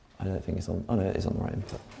I don't think it's on. Oh no, it is on the right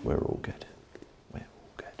input. We're all good. We're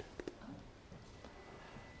all good.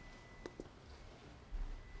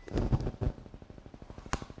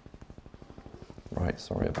 Right,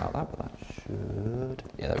 sorry about that, but that should.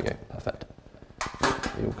 Yeah, there we go. Perfect.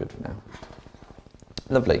 We're all good for now.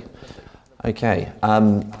 Lovely. Okay.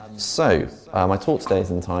 So my talk today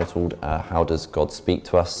is entitled "How Does God Speak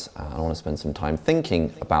to Us?" I want to spend some time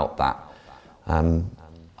thinking about that.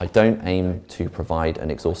 I don't aim to provide an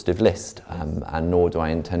exhaustive list, and nor do I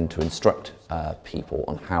intend to instruct people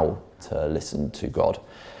on how to listen to God.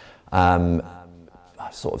 I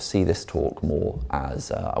sort of see this talk more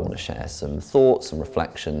as I want to share some thoughts and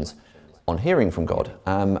reflections on hearing from God.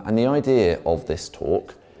 And the idea of this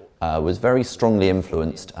talk was very strongly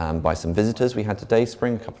influenced by some visitors we had to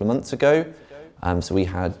Dayspring a couple of months ago. So we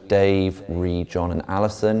had Dave, Ree, John and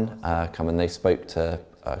Alison come, and they spoke to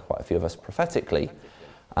quite a few of us prophetically.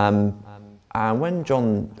 And when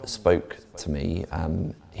John spoke to me,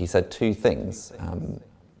 he said two things.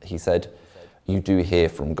 He said, "You do hear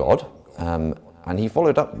from God," and he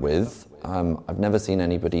followed up with, "I've never seen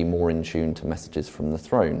anybody more in tune to messages from the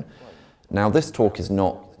throne." Now, this talk is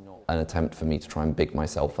not an attempt for me to try and big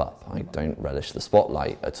myself up. I don't relish the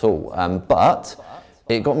spotlight at all. But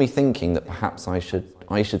it got me thinking that perhaps I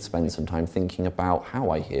should spend some time thinking about how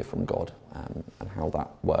I hear from God and how that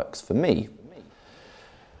works for me.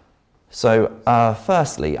 So,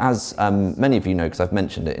 firstly, as many of you know, because I've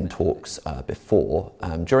mentioned it in talks before,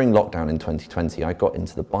 during lockdown in 2020, I got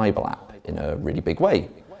into the Bible app in a really big way.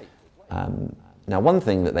 Now, one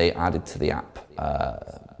thing that they added to the app,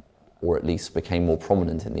 or at least became more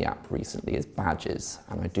prominent in the app recently, is badges.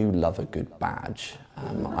 And I do love a good badge.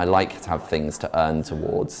 I like to have things to earn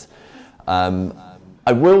towards.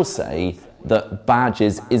 I will say that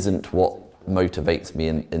badges isn't what motivates me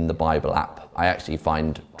in the Bible app. I actually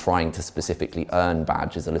find trying to specifically earn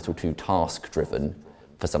badges a little too task-driven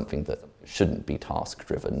for something that shouldn't be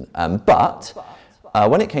task-driven. But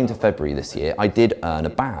when it came to February this year, I did earn a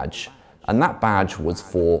badge, and that badge was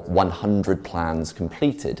for 100 plans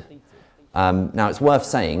completed. Now, it's worth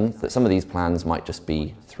saying that some of these plans might just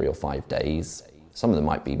be 3 or 5 days. Some of them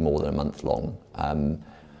might be more than a month long.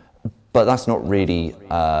 But that's not really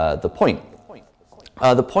the point.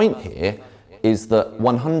 The point here is that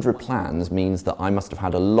 100 plans means that I must have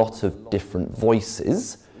had a lot of different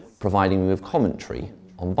voices providing me with commentary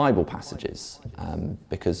on Bible passages,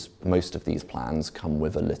 because most of these plans come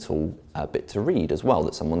with a little bit to read as well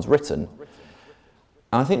that someone's written.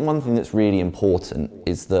 And I think one thing that's really important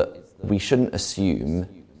is that we shouldn't assume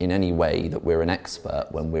in any way that we're an expert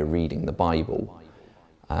when we're reading the Bible.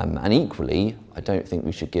 And equally, I don't think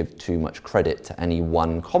we should give too much credit to any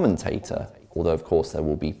one commentator, although of course there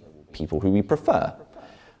will be people who we prefer.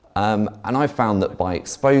 And I've found that by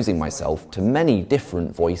exposing myself to many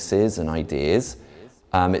different voices and ideas,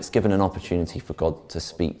 it's given an opportunity for God to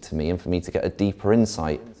speak to me and for me to get a deeper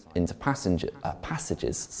insight into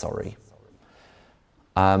passages.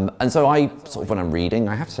 And so when I'm reading,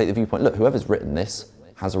 I have to take the viewpoint, look, whoever's written this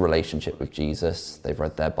has a relationship with Jesus, they've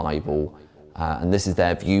read their Bible, and this is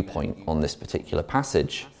their viewpoint on this particular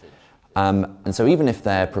passage. And so even if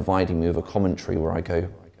they're providing me with a commentary where I go,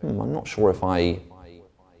 I'm not sure if I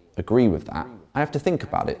agree with that, I have to think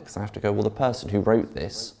about it, because I have to go, well, the person who wrote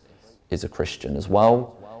this is a Christian as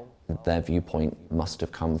well. Their viewpoint must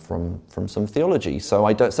have come from some theology. So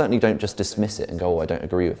I certainly don't just dismiss it and go, oh, I don't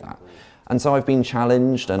agree with that. And so I've been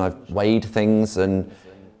challenged and I've weighed things, and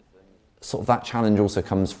sort of that challenge also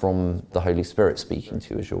comes from the Holy Spirit speaking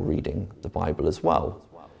to you as you're reading the Bible as well.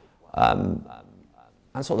 And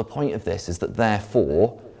sort of the point of this is that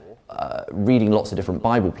therefore, reading lots of different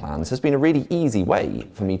Bible plans has been a really easy way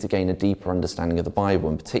for me to gain a deeper understanding of the Bible,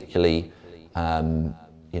 and particularly,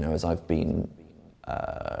 as I've been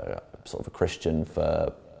sort of a Christian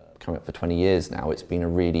for coming up for 20 years now, it's been a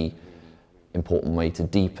really important way to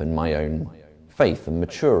deepen my own faith and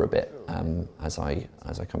mature a bit as I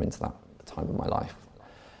come into that time of my life.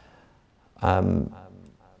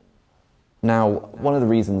 Now, one of the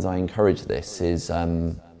reasons I encourage this is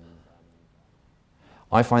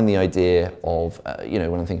I find the idea of, when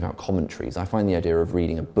I'm thinking about commentaries, I find the idea of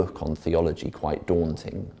reading a book on theology quite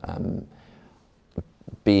daunting.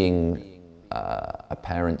 Being a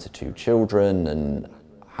parent to 2 children and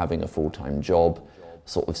having a full-time job,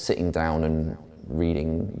 sort of sitting down and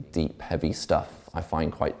reading deep, heavy stuff, I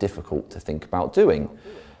find quite difficult to think about doing.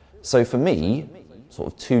 So for me,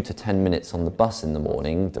 sort of 2 to 10 minutes on the bus in the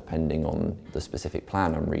morning, depending on the specific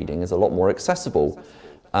plan I'm reading, is a lot more accessible.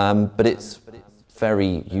 But it's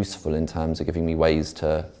very useful in terms of giving me ways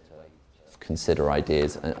to consider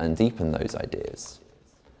ideas and deepen those ideas.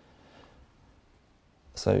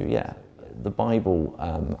 So yeah, the Bible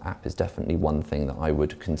app is definitely one thing that I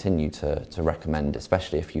would continue to recommend,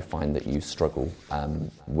 especially if you find that you struggle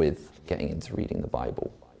with getting into reading the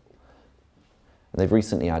Bible. And they've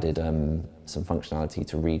recently added some functionality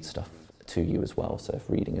to read stuff to you as well, so if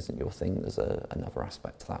reading isn't your thing, there's another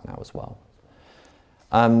aspect to that now as well.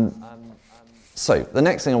 So the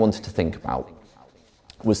next thing I wanted to think about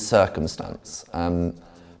was circumstance.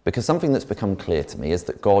 Because something that's become clear to me is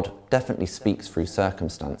that God definitely speaks through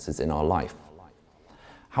circumstances in our life.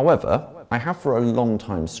 However, I have for a long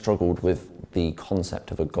time struggled with the concept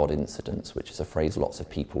of a God incidence, which is a phrase lots of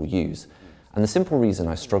people use. And the simple reason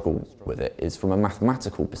I struggle with it is from a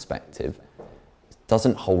mathematical perspective, it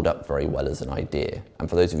doesn't hold up very well as an idea. And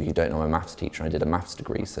for those of you who don't know, I'm a maths teacher, I did a maths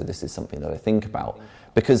degree, so this is something that I think about.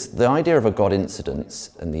 Because the idea of a God incidence,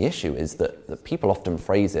 and the issue is that people often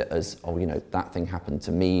phrase it as, oh, you know, that thing happened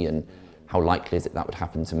to me, and how likely is it that would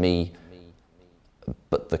happen to me?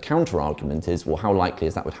 But the counter-argument is, well, how likely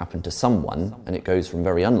is that would happen to someone? And it goes from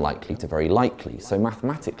very unlikely to very likely. So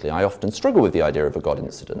mathematically, I often struggle with the idea of a God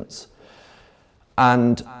incidence.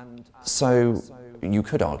 And so you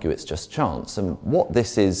could argue it's just chance. And what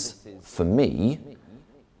this is for me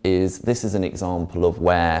is this is an example of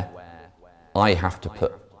where I have to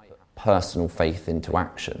put personal faith into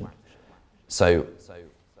action. So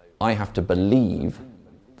I have to believe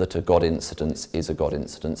that a God incidence is a God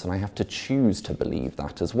incidence, and I have to choose to believe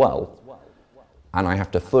that as well. And I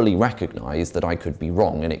have to fully recognise that I could be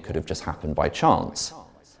wrong and it could have just happened by chance.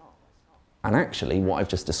 And actually, what I've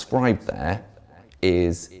just described there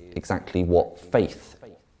is exactly what faith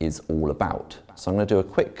is all about. So I'm going to do a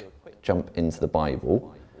quick jump into the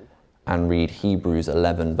Bible and read Hebrews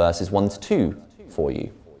 11 verses 1 to 2 for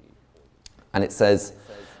you. And it says,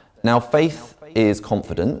 "Now faith is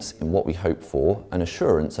confidence in what we hope for and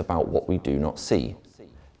assurance about what we do not see.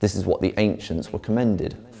 This is what the ancients were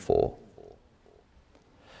commended for."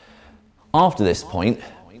 After this point,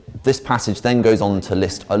 this passage then goes on to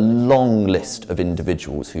list a long list of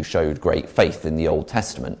individuals who showed great faith in the Old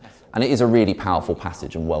Testament. And it is a really powerful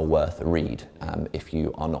passage and well worth a read if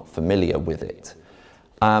you are not familiar with it.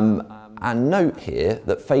 And note here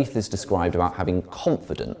that faith is described about having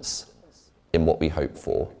confidence in what we hope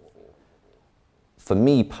for. For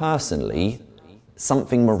me personally,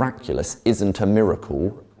 something miraculous isn't a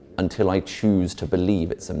miracle until I choose to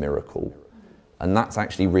believe it's a miracle. And that's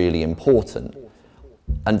actually really important.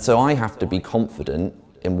 And so I have to be confident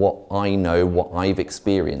in what I know, what I've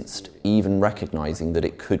experienced, even recognizing that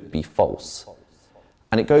it could be false.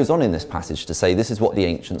 And it goes on in this passage to say this is what the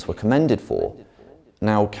ancients were commended for.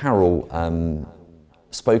 Now, Carol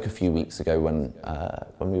spoke a few weeks ago when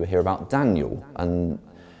we were here about Daniel, and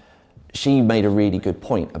she made a really good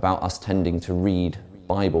point about us tending to read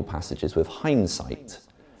Bible passages with hindsight.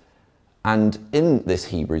 And in this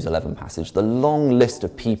Hebrews 11 passage, the long list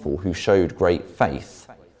of people who showed great faith,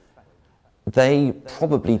 they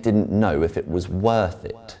probably didn't know if it was worth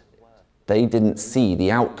it. They didn't see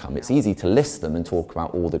the outcome. It's easy to list them and talk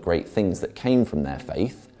about all the great things that came from their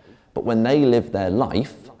faith, but when they lived their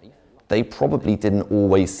life, they probably didn't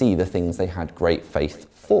always see the things they had great faith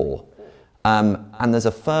for. And there's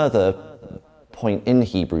a further point in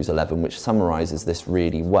Hebrews 11 which summarises this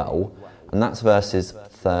really well, and that's verses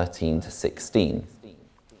 13 to 16.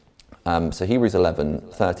 So Hebrews 11,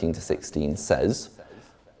 13 to 16 says,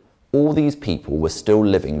 "All these people were still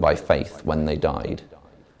living by faith when they died.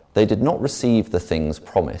 They did not receive the things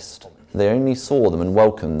promised. They only saw them and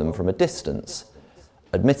welcomed them from a distance,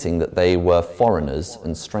 admitting that they were foreigners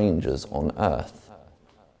and strangers on earth.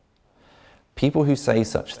 People who say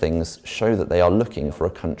such things show that they are looking for a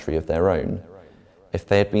country of their own. If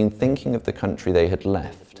they had been thinking of the country they had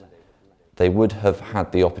left, they would have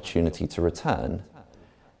had the opportunity to return.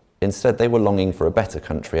 Instead, they were longing for a better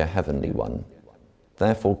country, a heavenly one.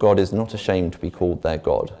 Therefore, God is not ashamed to be called their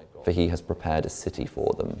God, for he has prepared a city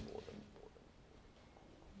for them."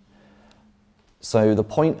 So the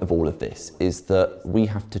point of all of this is that we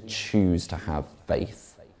have to choose to have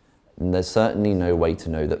faith. And there's certainly no way to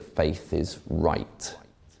know that faith is right.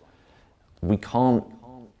 We can't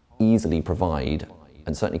easily provide,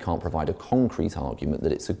 and certainly can't provide a concrete argument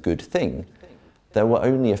that it's a good thing. There were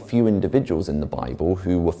only a few individuals in the Bible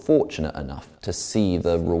who were fortunate enough to see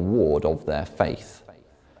the reward of their faith.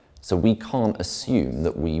 So we can't assume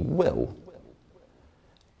that we will.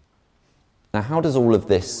 Now, how does all of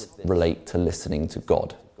this relate to listening to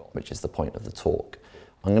God, which is the point of the talk?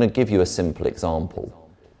 I'm going to give you a simple example.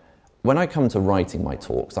 When I come to writing my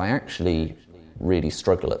talks, I actually really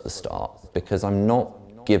struggle at the start because I'm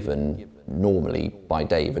not given normally by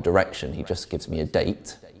Dave a direction. He just gives me a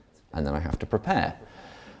date and then I have to prepare.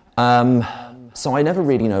 So I never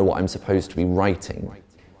really know what I'm supposed to be writing.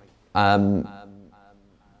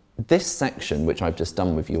 This section, which I've just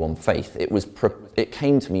done with you on faith, it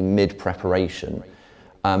came to me mid-preparation.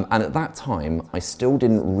 And at that time, I still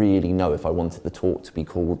didn't really know if I wanted the talk to be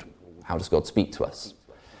called, How Does God Speak to Us?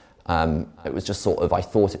 It was just sort of, I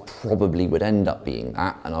thought it probably would end up being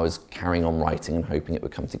that, and I was carrying on writing and hoping it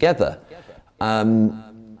would come together. And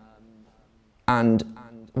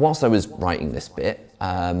whilst I was writing this bit,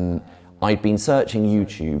 I'd been searching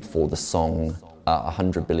YouTube for the song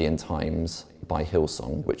 100 Billion Times by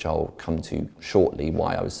Hillsong, which I'll come to shortly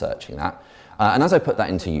why I was searching that. And as I put that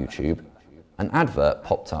into YouTube, an advert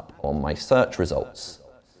popped up on my search results.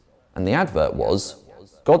 And the advert was,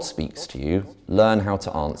 God speaks to you, learn how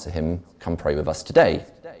to answer him, come pray with us today.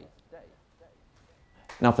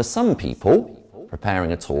 Now for some people,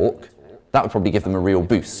 preparing a talk, that would probably give them a real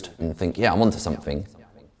boost and think, yeah, I'm onto something.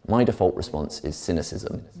 My default response is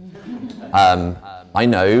cynicism. I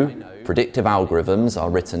know predictive algorithms are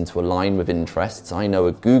written to align with interests. I know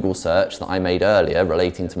a Google search that I made earlier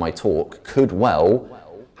relating to my talk could well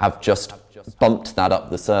have just bumped that up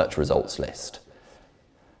the search results list.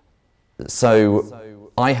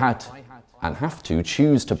 So I had and have to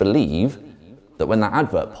choose to believe that when that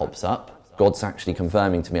advert pops up, God's actually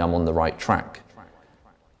confirming to me I'm on the right track.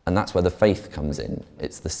 And that's where the faith comes in.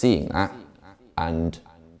 It's the seeing that and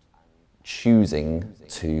choosing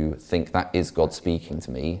to think that is God speaking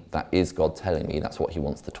to me, that is God telling me that's what he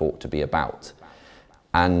wants the talk to be about.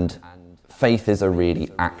 And faith is a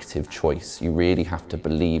really active choice. You really have to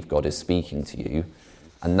believe God is speaking to you,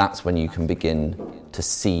 and that's when you can begin to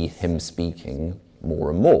see him speaking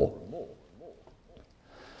more and more.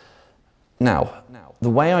 Now,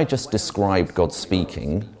 the way I just described God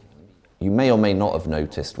speaking, you may or may not have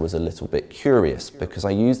noticed was a little bit curious, because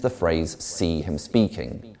I used the phrase see him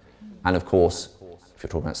speaking. And of course, if you're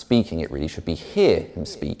talking about speaking, it really should be hear him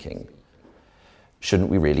speaking. Shouldn't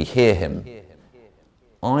we really hear him?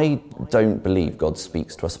 I don't believe God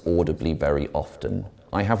speaks to us audibly very often.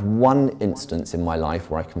 I have one instance in my life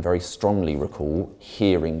where I can very strongly recall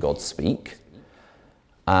hearing God speak.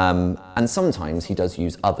 And sometimes he does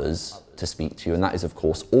use others to speak to you, and that is of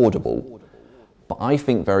course audible. But I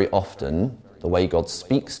think very often the way God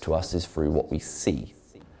speaks to us is through what we see.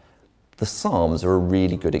 The Psalms are a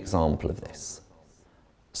really good example of this.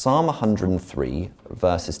 Psalm 103,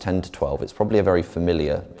 verses 10 to 12, it's probably a very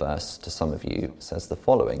familiar verse to some of you, says the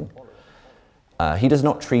following. He does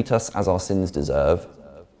not treat us as our sins deserve,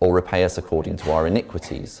 or repay us according to our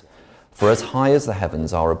iniquities. For as high as the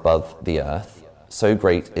heavens are above the earth, so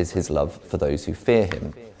great is his love for those who fear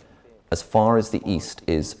him. As far as the east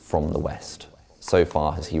is from the west, so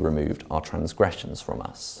far has he removed our transgressions from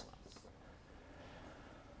us.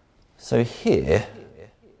 So here,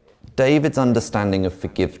 David's understanding of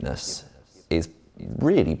forgiveness is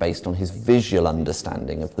really based on his visual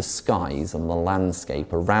understanding of the skies and the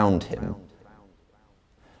landscape around him.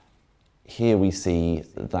 Here we see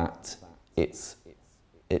that it's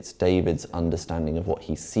David's understanding of what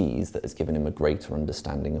he sees that has given him a greater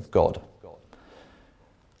understanding of God.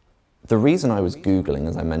 The reason I was Googling,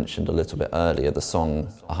 as I mentioned a little bit earlier, the song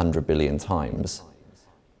 100 Billion Times,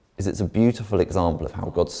 is it's a beautiful example of how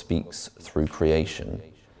God speaks through creation.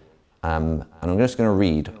 And I'm just going to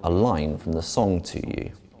read a line from the song to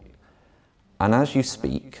you. And as you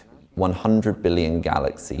speak, 100 billion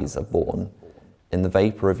galaxies are born. In the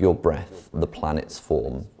vapour of your breath, the planets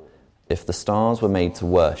form. If the stars were made to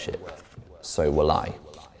worship, so will I.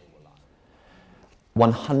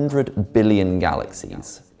 100 billion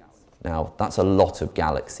galaxies. Now, that's a lot of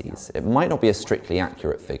galaxies. It might not be a strictly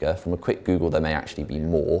accurate figure. From a quick Google, there may actually be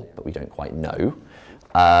more, but we don't quite know.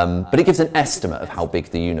 But it gives an estimate of how big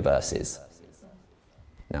the universe is.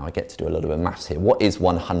 Now, I get to do a little bit of maths here. What is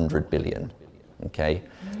 100 billion? Okay.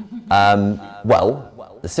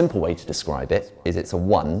 Well, the simple way to describe it is it's a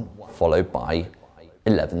 1 followed by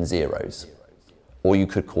 11 zeros. Or you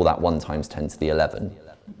could call that 1 times 10 to the 11.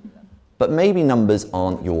 But maybe numbers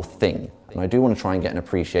aren't your thing. And I do want to try and get an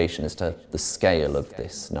appreciation as to the scale of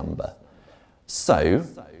this number. So,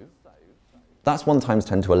 that's 1 times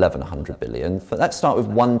 10 to 11, 100 billion. But let's start with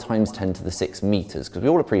 1 times 10 to the 6 meters, because we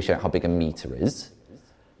all appreciate how big a meter is.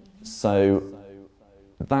 So,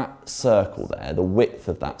 that circle there, the width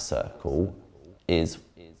of that circle is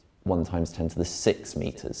 1 times 10 to the 6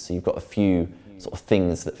 meters. So you've got a few sort of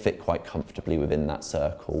things that fit quite comfortably within that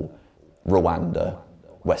circle. Rwanda,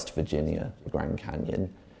 West Virginia, the Grand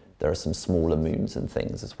Canyon. There are some smaller moons and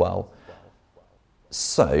things as well.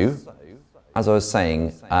 So, as I was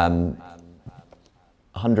saying,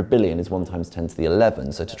 100 billion is 1 times 10 to the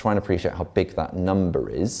 11. So to try and appreciate how big that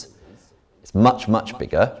number is, it's much, much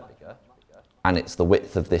bigger. and it's the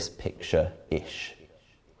width of this picture-ish.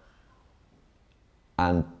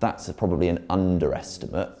 And that's probably an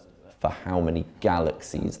underestimate for how many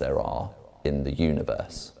galaxies there are in the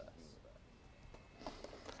universe.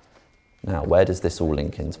 Now, where does this all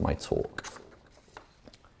link into my talk?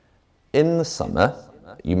 In the summer,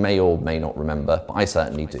 you may or may not remember, but I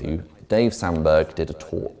certainly do, Dave Sandberg did a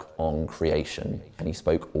talk on creation, and he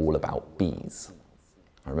spoke all about bees.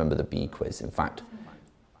 I remember the bee quiz. In fact,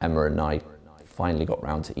 Emma and I finally got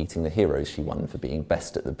round to eating the heroes she won for being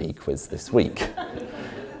best at the bee quiz this week.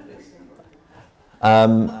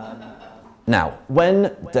 Now,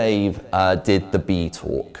 when Dave did the bee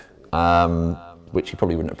talk, which he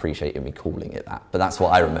probably wouldn't appreciate me calling it that, but that's what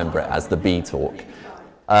I remember it as, the bee talk,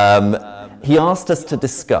 he asked us to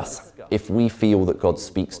discuss if we feel that God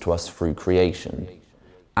speaks to us through creation.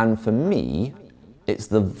 And for me, it's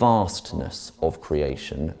the vastness of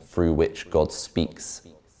creation through which God speaks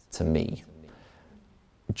to me.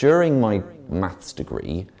 During my maths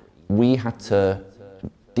degree, we had to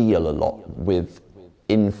deal a lot with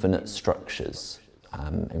infinite structures.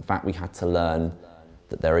 In fact, we had to learn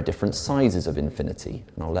that there are different sizes of infinity,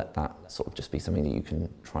 and I'll let that sort of just be something that you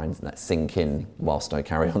can try and let sink in whilst I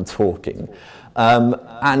carry on talking.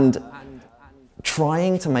 And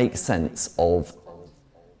trying to make sense of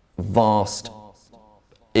vast,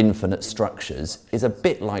 infinite structures is a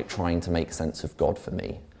bit like trying to make sense of God for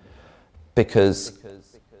me, because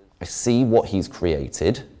I see what he's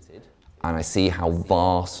created, and I see how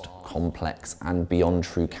vast, complex, and beyond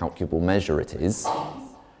true calculable measure it is.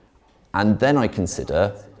 And then I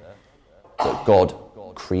consider that God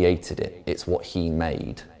created it. It's what he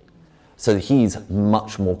made. So he's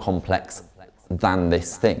much more complex than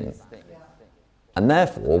this thing. And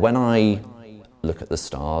therefore, when I look at the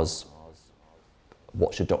stars,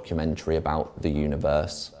 watch a documentary about the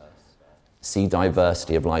universe, see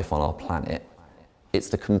diversity of life on our planet, it's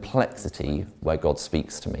the complexity where God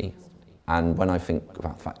speaks to me. And when I think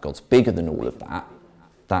about the fact God's bigger than all of that,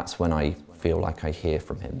 that's when I feel like I hear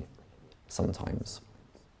from him sometimes.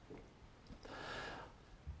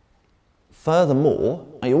 Furthermore,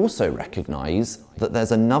 I also recognise that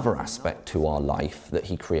there's another aspect to our life that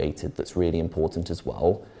he created that's really important as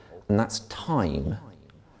well, and that's time.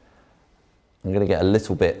 I'm going to get a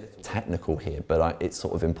little bit technical here, but it's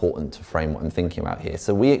sort of important to frame what I'm thinking about here.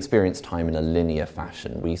 So we experience time in a linear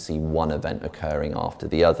fashion. We see one event occurring after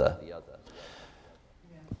the other.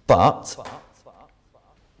 But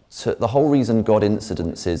so the whole reason God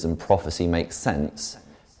incidences and prophecy makes sense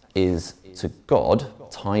is, to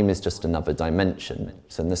God, time is just another dimension.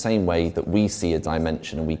 So in the same way that we see a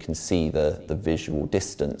dimension and we can see the visual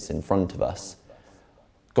distance in front of us,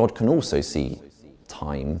 God can also see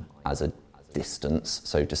time as a distance,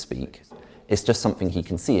 so to speak. It's just something he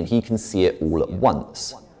can see, and he can see it all at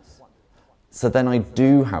once. So then I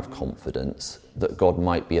do have confidence that God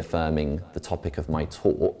might be affirming the topic of my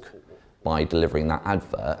talk by delivering that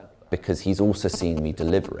advert, because he's also seen me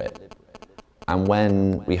deliver it. And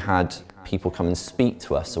when we had people come and speak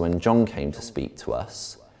to us, so when John came to speak to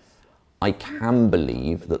us, I can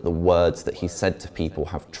believe that the words that he said to people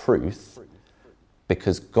have truth,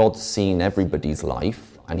 because God's seen everybody's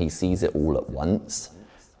life and he sees it all at once,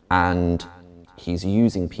 and he's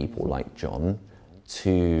using people like John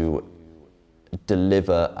to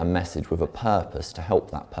deliver a message with a purpose to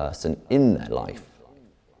help that person in their life.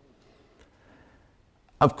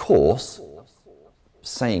 Of course,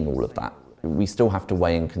 saying all of that, we still have to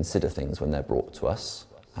weigh and consider things when they're brought to us.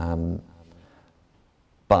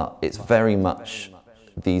 But it's very much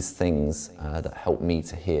these things that help me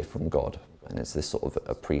to hear from God. And it's this sort of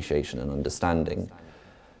appreciation and understanding.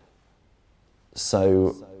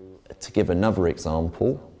 So, to give another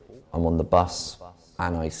example, I'm on the bus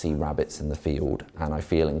and I see rabbits in the field and I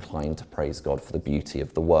feel inclined to praise God for the beauty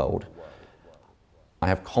of the world. I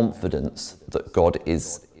have confidence that God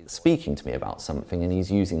is speaking to me about something and he's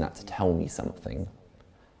using that to tell me something.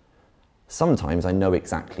 Sometimes I know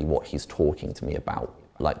exactly what he's talking to me about,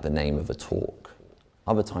 like the name of a talk.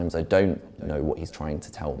 Other times I don't know what he's trying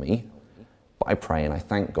to tell me, but I pray and I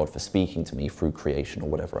thank God for speaking to me through creation or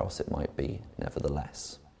whatever else it might be,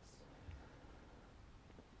 nevertheless.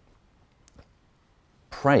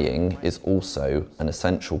 Praying is also an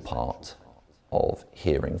essential part of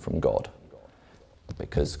hearing from God.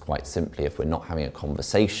 Because quite simply, if we're not having a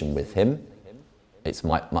conversation with him, it's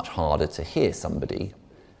much harder to hear somebody.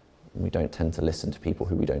 We don't tend to listen to people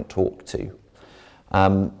who we don't talk to.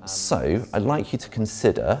 So I'd like you to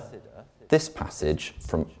consider this passage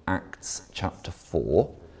from Acts chapter 4,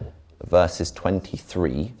 verses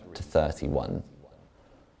 23 to 31.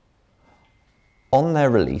 On their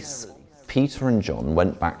release, Peter and John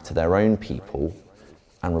went back to their own people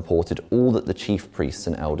and reported all that the chief priests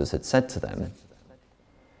and elders had said to them.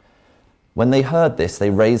 When they heard this, they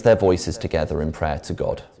raised their voices together in prayer to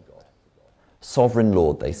God. "Sovereign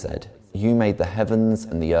Lord," they said, "you made the heavens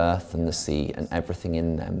and the earth and the sea and everything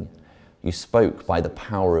in them. You spoke by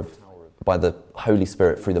the Holy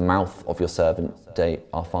Spirit through the mouth of your servant,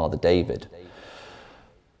 our father David.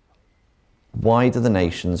 Why do the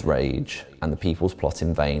nations rage and the peoples plot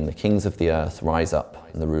in vain? The kings of the earth rise up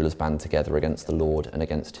and the rulers band together against the Lord and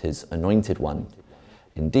against his anointed one.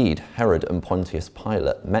 Indeed, Herod and Pontius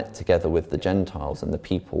Pilate met together with the Gentiles and the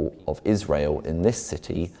people of Israel in this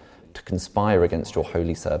city to conspire against your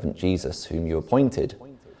holy servant Jesus, whom you appointed.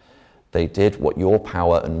 They did what your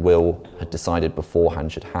power and will had decided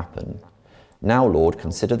beforehand should happen. Now, Lord,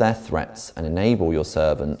 consider their threats and enable your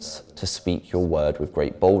servants to speak your word with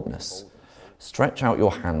great boldness. Stretch out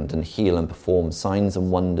your hand and heal and perform signs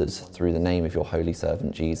and wonders through the name of your holy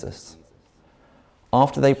servant Jesus."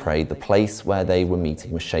 After they prayed, the place where they were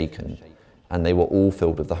meeting was shaken, and they were all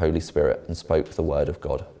filled with the Holy Spirit and spoke the word of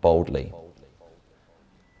God boldly.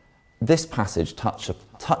 This passage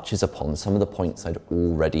touches upon some of the points I'd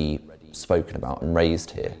already spoken about and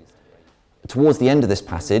raised here. Towards the end of this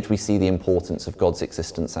passage, we see the importance of God's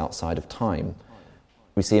existence outside of time.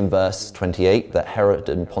 We see in verse 28 that Herod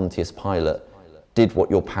and Pontius Pilate did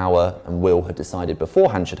what your power and will had decided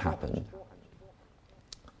beforehand should happen.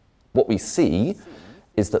 What we see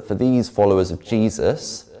is that for these followers of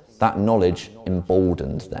Jesus, that knowledge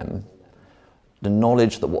emboldened them. The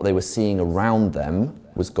knowledge that what they were seeing around them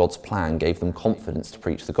was God's plan gave them confidence to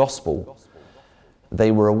preach the gospel.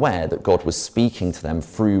 They were aware that God was speaking to them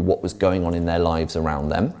through what was going on in their lives around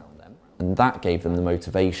them, and that gave them the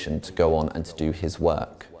motivation to go on and to do his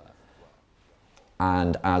work.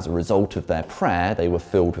 And as a result of their prayer, they were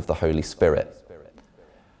filled with the Holy Spirit.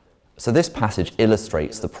 So this passage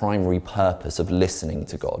illustrates the primary purpose of listening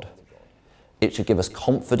to God. It should give us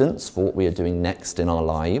confidence for what we are doing next in our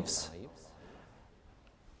lives.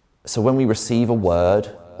 So when we receive a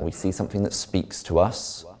word or we see something that speaks to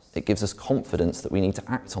us, it gives us confidence that we need to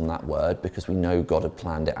act on that word because we know God had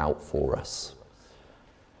planned it out for us.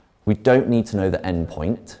 We don't need to know the end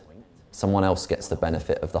point. Someone else gets the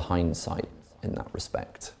benefit of the hindsight in that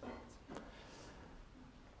respect.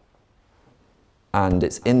 And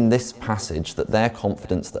it's in this passage that their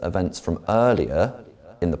confidence that events from earlier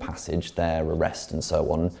in the passage, their arrest and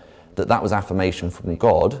so on, that was affirmation from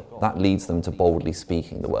God, that leads them to boldly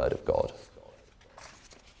speaking the word of God.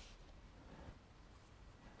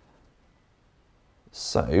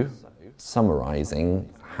 So,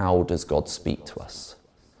 summarising, how does God speak to us?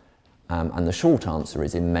 And the short answer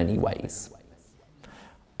is in many ways.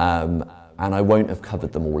 And I won't have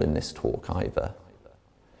covered them all in this talk either,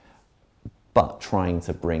 but trying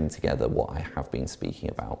to bring together what I have been speaking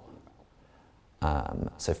about.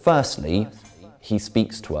 So firstly, he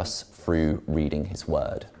speaks to us through reading his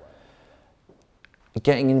word.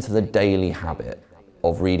 Getting into the daily habit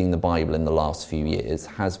of reading the Bible in the last few years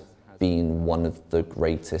has been one of the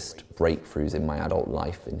greatest breakthroughs in my adult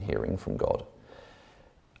life in hearing from God.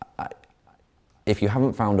 If you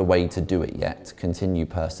haven't found a way to do it yet, continue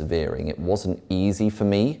persevering. It wasn't easy for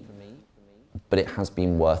me, but it has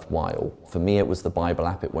been worthwhile. For me, it was the Bible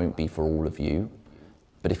app. It won't be for all of you.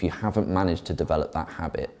 But if you haven't managed to develop that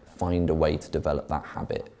habit, find a way to develop that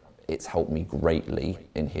habit. It's helped me greatly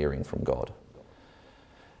in hearing from God.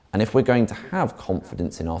 And if we're going to have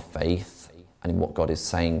confidence in our faith and in what God is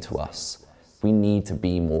saying to us, we need to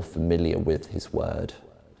be more familiar with his word.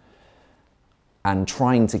 And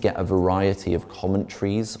trying to get a variety of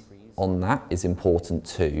commentaries on that is important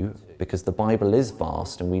too, because the Bible is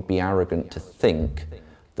vast and we'd be arrogant to think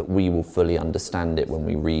that we will fully understand it when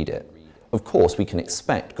we read it. Of course, we can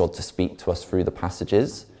expect God to speak to us through the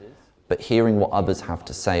passages, but hearing what others have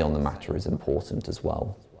to say on the matter is important as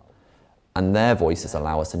well. And their voices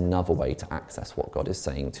allow us another way to access what God is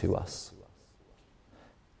saying to us.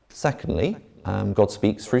 Secondly, God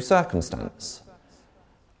speaks through circumstance.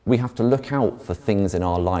 We have to look out for things in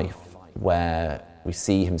our life where we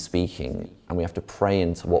see him speaking, and we have to pray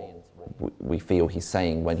into what we feel he's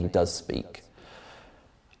saying when he does speak.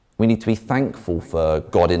 We need to be thankful for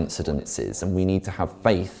God incidences, and we need to have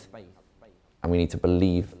faith, and we need to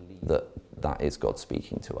believe that that is God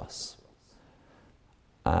speaking to us.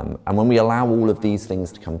 And when we allow all of these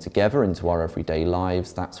things to come together into our everyday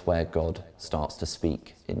lives, that's where God starts to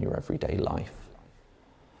speak in your everyday life.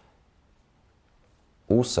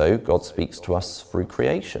 Also, God speaks to us through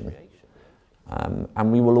creation.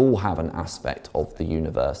 And we will all have an aspect of the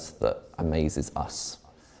universe that amazes us.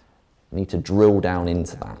 We need to drill down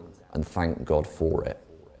into that and thank God for it.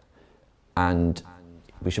 And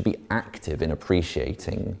we should be active in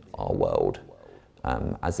appreciating our world,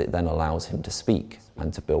 as it then allows him to speak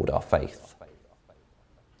and to build our faith.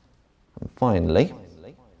 And finally,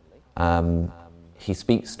 he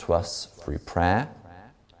speaks to us through prayer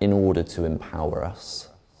in order to empower us.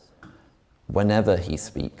 Whenever he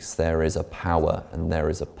speaks, there is a power and there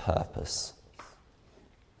is a purpose.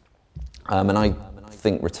 And I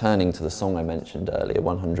think, returning to the song I mentioned earlier,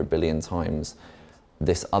 100 billion times,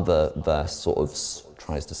 this other verse sort of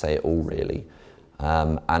tries to say it all, really.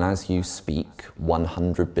 And as you speak,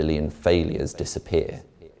 100 billion failures disappear.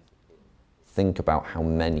 Think about how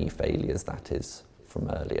many failures that is from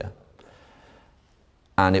earlier.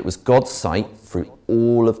 And it was God's sight through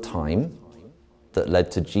all of time that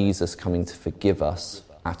led to Jesus coming to forgive us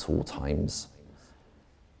at all times.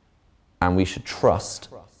 And we should trust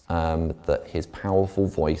that his powerful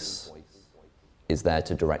voice is there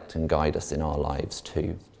to direct and guide us in our lives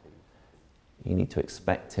too. You need to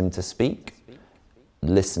expect him to speak,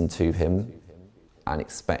 listen to him, and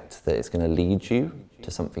expect that it's going to lead you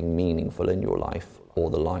to something meaningful in your life or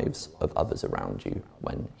the lives of others around you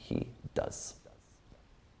when he does.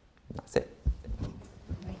 And that's it.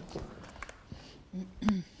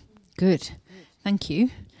 Good. Thank you.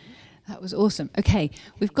 That was awesome. Okay,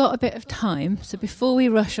 we've got a bit of time, so before we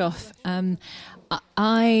rush off,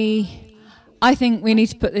 I think we need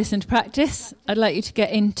to put this into practice. I'd like you to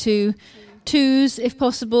get into 2s if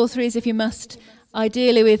possible, 3s if you must,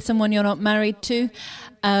 ideally with someone you're not married to.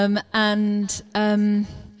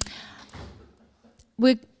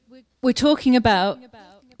 We're talking about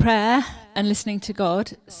prayer and listening to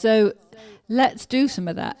God, so let's do some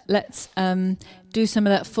of that. Let's do some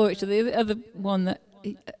of that for each other. The other one that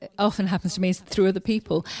often happens to me is through other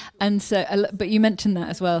people, and so. But you mentioned that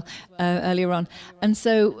as well earlier on, and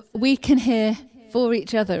so we can hear for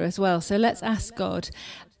each other as well. So let's ask God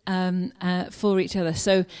for each other.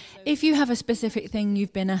 So if you have a specific thing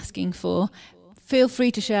you've been asking for, feel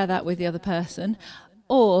free to share that with the other person.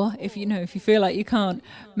 Or if you feel like you can't,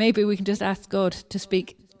 maybe we can just ask God to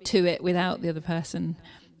speak to it without the other person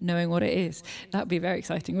knowing what it is. That would be very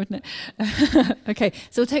exciting, wouldn't it? Okay,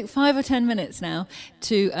 so we'll take 5 or 10 minutes now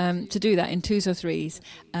to do that in 2s or 3s.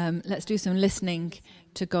 Let's do some listening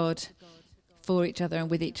to God for each other and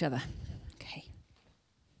with each other.